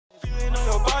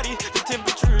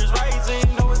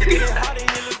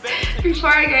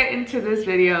Before I get into this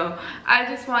video, I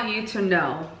just want you to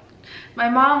know my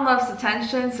mom loves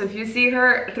attention, so if you see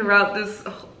her throughout this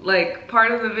like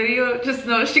part of the video, just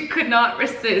know she could not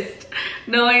resist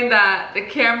knowing that the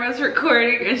camera's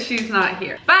recording and she's not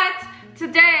here. But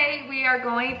today we are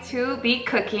going to be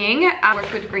cooking. I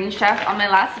worked with Green Chef on my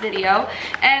last video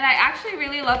and I actually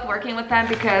really loved working with them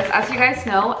because, as you guys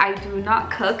know, I do not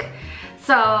cook.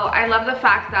 So I love the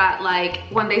fact that like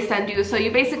when they send you, so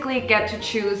you basically get to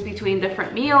choose between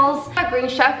different meals. Green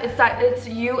Chef is that it's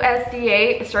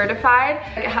USDA certified.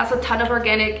 It has a ton of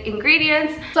organic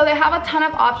ingredients. So they have a ton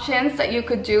of options that you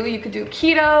could do. You could do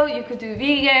keto, you could do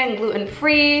vegan,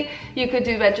 gluten-free, you could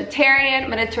do vegetarian,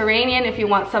 Mediterranean if you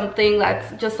want something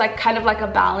that's just like kind of like a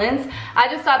balance. I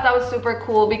just thought that was super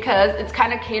cool because it's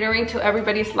kind of catering to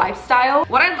everybody's lifestyle.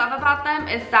 What I love about them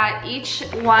is that each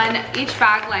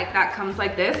bag like that comes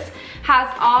like this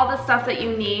has all the stuff that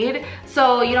you need,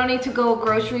 so you don't need to go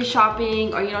grocery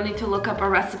shopping or you don't need to look up a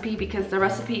recipe because the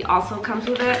recipe also comes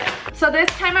with it. So this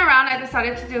time around I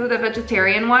decided to do the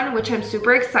vegetarian one, which I'm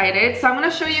super excited. So I'm going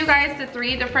to show you guys the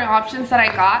 3 different options that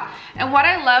I got. And what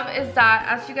I love is that,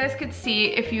 as you guys could see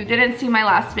if you didn't see my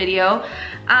last video,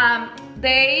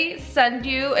 they send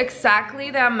you exactly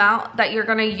the amount that you're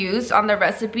gonna use on the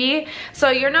recipe, so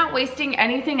you're not wasting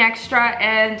anything extra,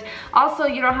 and also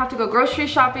you don't have to go grocery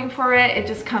shopping for it. It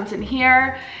just comes in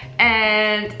here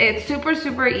and it's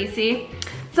super easy.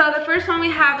 So the first one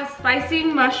we have is spicy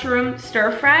mushroom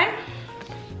stir fry,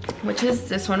 which is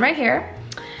this one right here.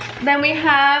 Then we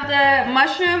have the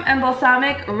mushroom and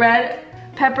balsamic red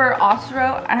pepper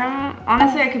ostro.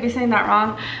 Honestly, I could be saying that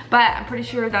wrong, but I'm pretty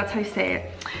sure that's how you say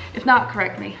it. If not,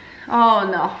 correct me. Oh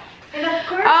no. And of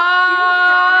course, no.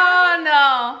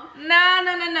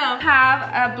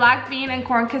 Have a black bean and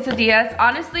corn quesadillas.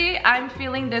 Honestly, I'm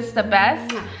feeling this the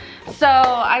best. So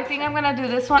I think I'm gonna do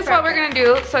this one. This is what we're gonna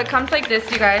do. So it comes like this,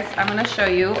 you guys. I'm gonna show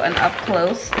you an up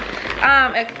close.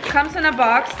 It comes in a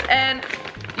box, and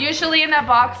usually in that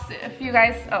box, if you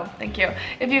guys, thank you.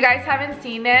 If you guys haven't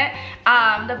seen it,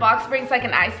 the box brings like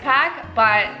an ice pack,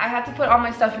 but I have to put all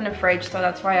my stuff in the fridge, so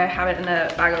that's why I have it in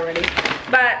the bag already.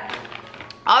 But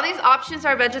all these options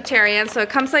are vegetarian, so it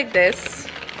comes like this.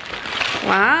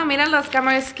 Wow, mira las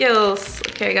camera skills.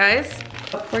 Okay, guys,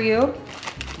 for you,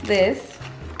 this.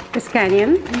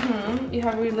 Scallion. You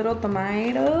have your little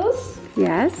tomatoes.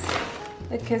 Yes.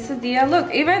 The quesadilla.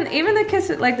 Look, even the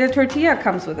quesadilla, like the tortilla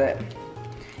comes with it.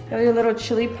 Your little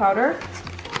chili powder,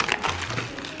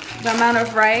 the amount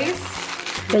of rice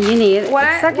that you need. What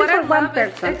I love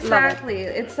is, exactly,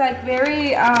 it's like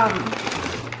very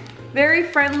very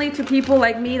friendly to people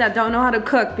like me that don't know how to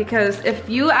cook, because if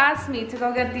you ask me to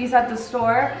go get these at the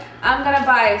store, I'm gonna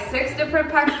buy 6 different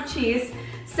packs of cheese,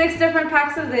 6 different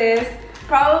packs of this,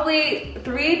 probably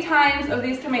 3 times of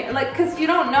these tomatoes, like, because you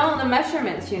don't know the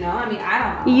measurements, you know? I mean, I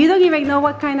don't know. You don't even know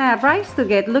what kind of rice to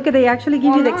get. Look, they actually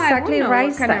give you the exactly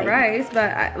rice kind of rice,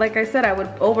 but like I said, I would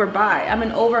overbuy. I'm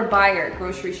an overbuyer,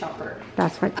 grocery shopper.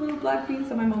 That's right. Little black beans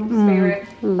are my mom's favorite.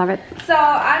 Love it. So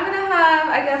I'm gonna have,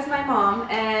 I guess, my mom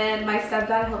and my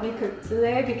stepdad help me cook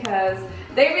today because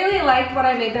they really liked what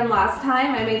I made them last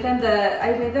time. I made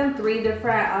them 3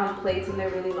 different plates and they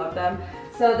really loved them.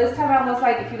 So this time I was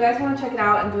like, if you guys want to check it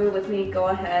out and do it with me, go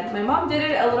ahead. My mom did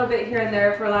it a little bit here and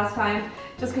there for last time,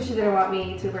 just because she didn't want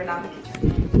me to burn out the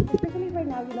kitchen. Especially right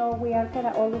now, you know, we are kind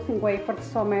of all losing weight for the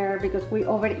summer because we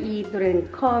overeat during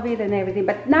COVID and everything.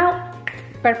 But now,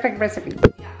 perfect recipe.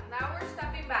 Yeah, now we're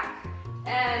stepping back.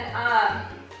 And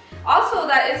also,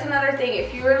 that is another thing.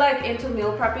 If you're like into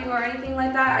meal prepping or anything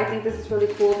like that, I think this is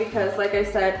really cool because, like I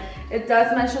said, it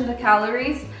does mention the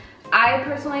calories. I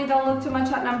personally don't look too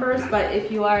much at numbers, but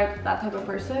if you are that type of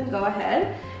person, go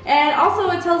ahead. And also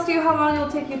it tells you how long it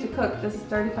will take you to cook. This is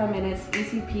 35 minutes,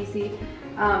 easy peasy.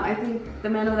 I think the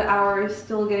man of the hour is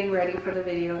still getting ready for the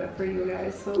video for you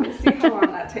guys, so we'll see how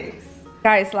long that takes.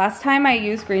 Guys, last time I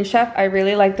used Green Chef, I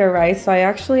really liked their rice, so I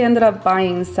actually ended up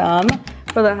buying some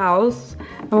for the house.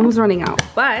 I'm almost running out,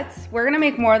 but we're gonna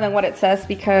make more than what it says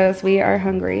because we are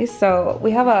hungry. So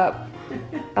we have a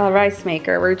rice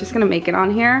maker. We're just gonna make it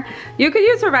on here. You could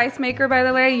use a rice maker, by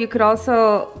the way. You could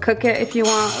also cook it if you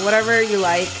want, whatever you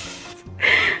like.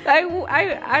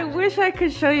 I wish I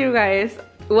could show you guys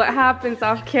what happens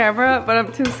off camera, but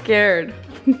I'm too scared.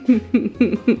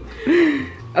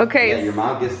 Okay. Yeah, your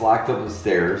mom gets locked up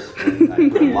upstairs. And I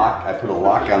put a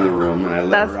lock on the room and I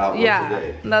let her out once a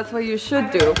day. That's what you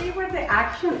should do. See where the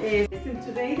action is. And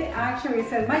today the action is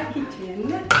in my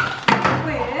kitchen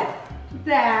with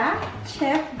the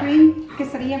Chef Green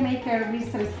Quesadilla Maker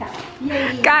Mr. Scott.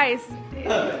 Yay! Guys,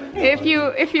 if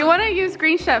you want to use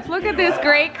Green Chef, look at this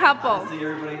great couple. See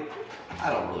everybody.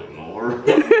 I don't really know her.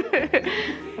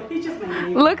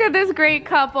 Look at this great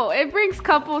couple. It brings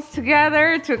couples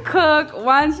together to cook.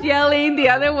 One's yelling, the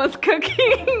other one's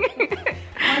cooking.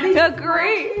 They're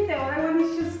great.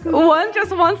 One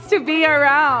just wants to be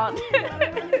around.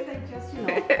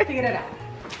 Figure it out.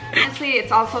 Honestly,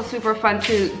 it's also super fun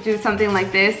to do something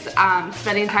like this,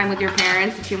 spending time with your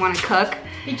parents if you want to cook.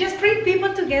 You just bring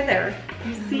people together.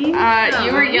 You see?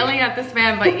 You were yelling at this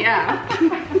man, but yeah. I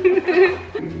don't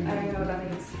know what that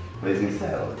is. Blazing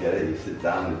Saddles, get it? You sit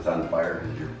down, it's on fire,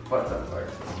 and your butt's on fire.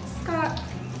 Scott.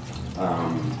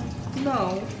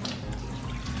 No.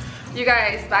 You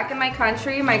guys, back in my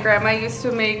country, my grandma used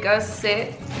to make us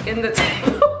sit in the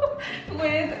table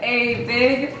with a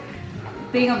big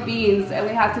thing of beans, and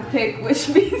we had to pick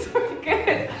which beans were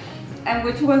good and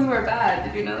which ones were bad.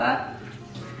 Did you know that?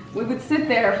 We would sit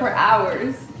there for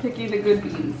hours picking the good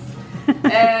beans.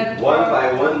 And one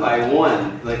by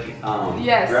one, like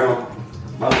yes. Grandma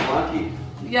Mother Monkey.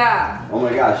 Yeah. Oh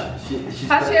my gosh, has she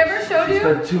ever showed you? She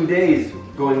spent 2 days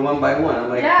going one by one. I'm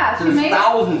like, yeah, there's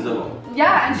thousands of them.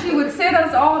 Yeah, and she would sit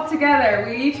us all together.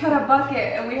 We each had a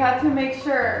bucket, and we had to make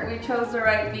sure we chose the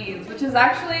right beans, which is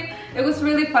actually, it was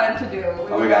really fun to do.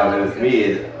 Oh my god, when it's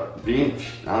me, beans,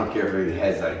 I don't care if it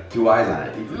has like 2 eyes on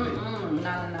it.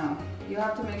 No. You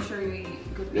have to make sure you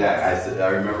eat good beans. Yeah, I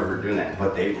remember her doing that,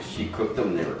 but she cooked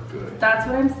them, they were good. That's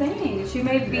what I'm saying. She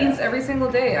made beans every single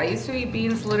day. I used to eat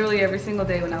beans literally every single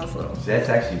day when I was little. So that's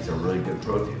actually some really good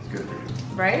protein. It's good for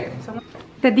you. Right?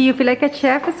 Do you feel like a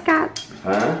chef, Scott?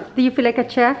 Huh? Do you feel like a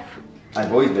chef?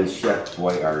 I've always been Chef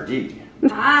Boyardee.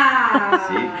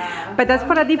 Ah! But that's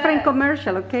for a different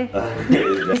commercial, okay?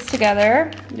 These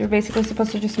together, you're basically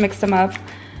supposed to just mix them up.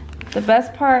 The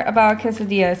best part about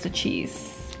quesadilla is the cheese.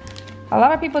 A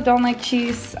lot of people don't like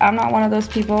cheese. I'm not one of those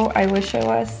people. I wish I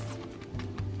was.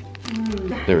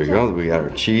 There we go. We got our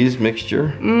cheese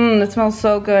mixture. It smells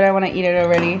so good. I want to eat it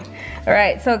already. All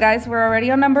right, so guys, we're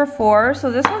already on number 4. So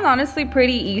this one's honestly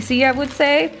pretty easy, I would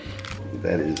say.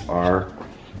 That is our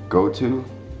go-to.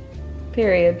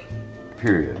 Period.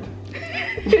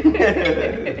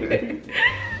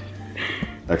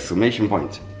 Exclamation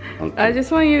point. Okay. I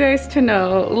just want you guys to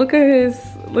know. Look at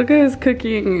his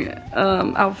cooking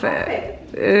outfit.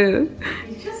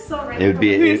 He's just so ready. It would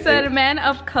be. He said, "A man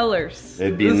of colors."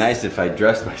 It'd be nice if I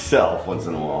dressed myself once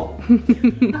in a while.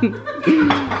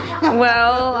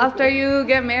 Well, after you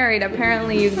get married,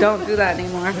 apparently you don't do that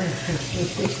anymore.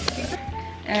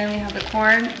 And we have the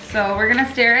corn, so we're gonna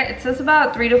stir it. It says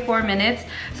about 3 to 4 minutes.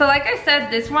 So like I said,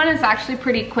 this one is actually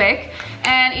pretty quick.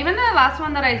 And even the last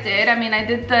one that I did, I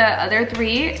did the other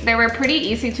 3, they were pretty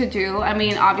easy to do.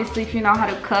 Obviously if you know how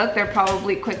to cook, they're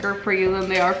probably quicker for you than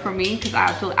they are for me, because I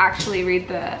have to actually read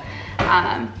the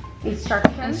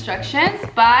instructions.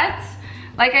 But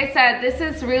like I said, this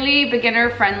is really beginner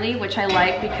friendly, which I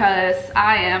like because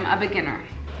I am a beginner.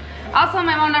 Also,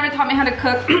 my mom never taught me how to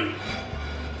cook.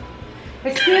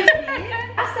 Excuse me,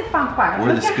 that's the fun part.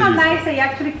 Look at how nice they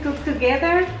actually cook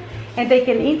together and they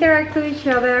can interact with each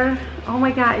other. Oh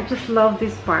my god, I just love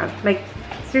this part. Like,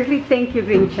 seriously, thank you,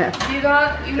 Green Chef.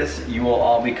 You will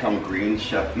all become Green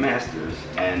Chef Masters,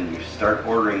 and you start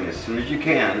ordering as soon as you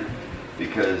can,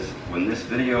 because when this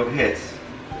video hits,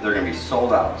 they're gonna be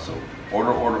sold out. So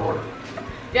order.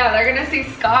 Yeah, they're gonna see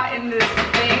Scott in this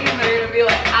thing and they're gonna be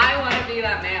like, I wanna be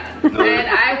that man. No, and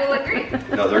I will agree.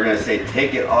 No, they're gonna say,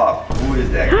 take it off. Who is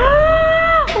that guy?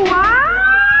 Wow!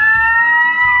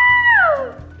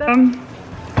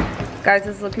 Guys,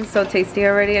 it's looking so tasty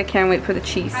already. I can't wait for the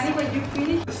cheese.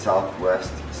 The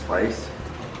Southwest spice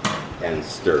and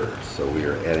stir. So we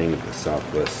are adding the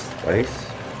Southwest spice.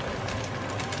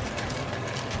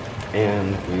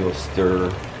 And we will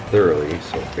stir thoroughly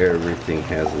so everything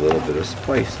has a little bit of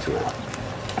spice to it.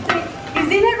 Is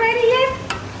it ready yet?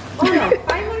 Oh no,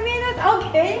 5 more minutes?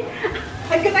 Okay.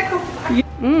 I'm gonna go back.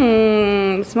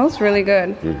 Mmm, smells really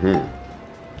good.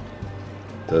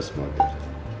 Does smell good.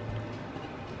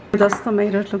 Those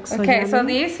tomatoes look so okay, yummy. so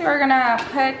these we're gonna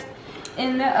put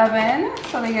in the oven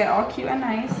so they get all cute and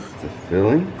nice. The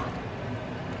filling.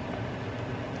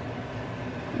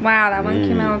 Wow, that one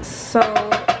came out so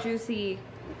juicy.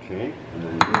 Okay,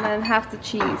 and then half the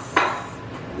cheese.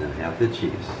 And then half the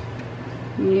cheese.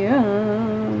 Yeah,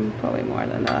 probably more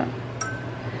than that.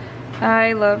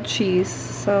 I love cheese,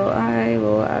 so I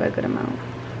will add a good amount.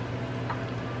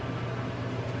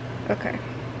 Okay,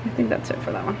 I think that's it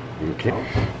for that one. Okay.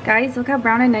 Guys, look how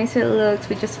brown and nice it looks.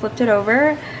 We just flipped it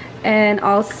over. And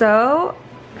also,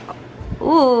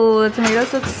 ooh, the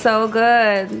tomatoes look so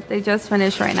good. They just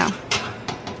finished right now.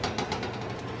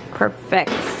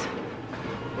 Perfect.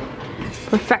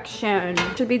 Perfection.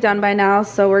 Should be done by now,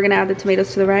 so we're gonna add the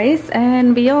tomatoes to the rice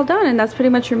and be all done, and that's pretty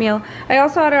much your meal. I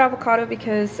also added avocado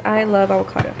because I love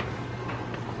avocado.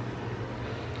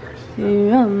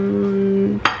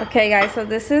 Yum. Okay guys, so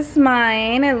this is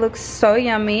mine. It looks so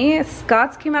yummy.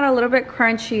 Scott's came out a little bit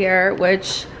crunchier,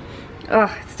 which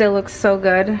still looks so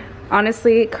good.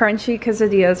 Honestly, crunchy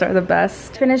quesadillas are the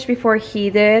best. Finished before he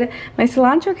did. My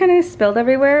cilantro kind of spilled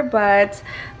everywhere, but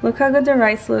look how good the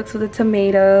rice looks with the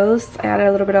tomatoes. I added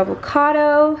a little bit of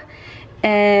avocado,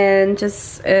 and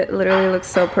just, it literally looks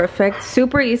so perfect.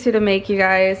 Super easy to make, you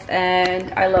guys,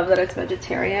 and I love that it's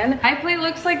vegetarian. My plate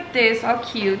looks like this, all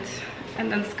cute.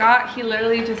 And then Scott, he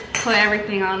literally just put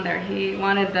everything on there. He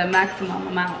wanted the maximum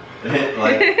amount.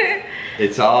 Like,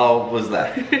 it's all was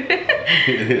that.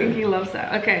 He loves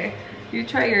that. Okay, you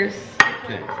try yours.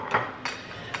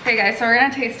 Okay guys, so we're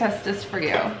gonna taste test this for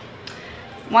you.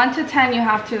 1 to 10, you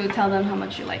have to tell them how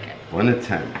much you like it. 1 to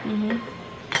 10.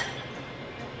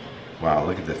 Wow,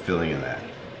 look at the filling of that.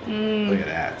 Look at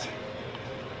that.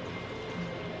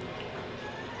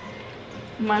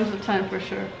 Mine's a 10 for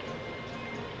sure.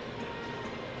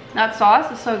 That sauce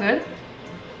is so good.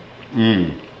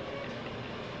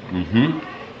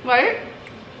 Right?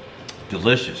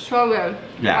 Delicious. So good.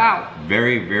 Yeah. Wow.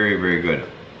 Very, very, very good.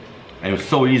 And it was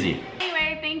so easy.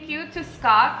 Anyway, thank you to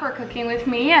Scott for cooking with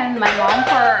me and my mom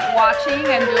for watching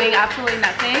and doing absolutely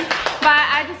nothing. But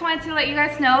I just wanted to let you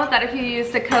guys know that if you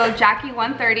use the code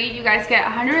Jackie130, you guys get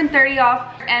 130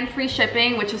 off and free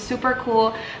shipping, which is super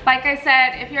cool. Like I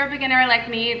said, if you're a beginner like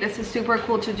me, this is super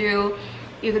cool to do.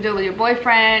 You could do it with your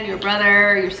boyfriend, your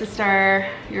brother, your sister,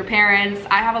 your parents.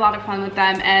 I have a lot of fun with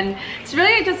them, and it's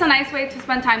really just a nice way to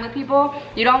spend time with people.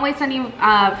 You don't waste any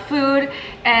food,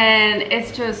 and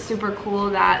it's just super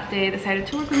cool that they decided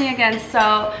to work with me again.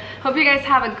 So hope you guys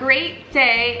have a great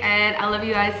day, and I love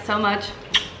you guys so much.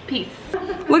 Peace.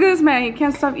 Look at this man, he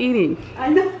can't stop eating. I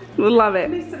know. We love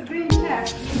it. Mr. Green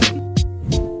Chef.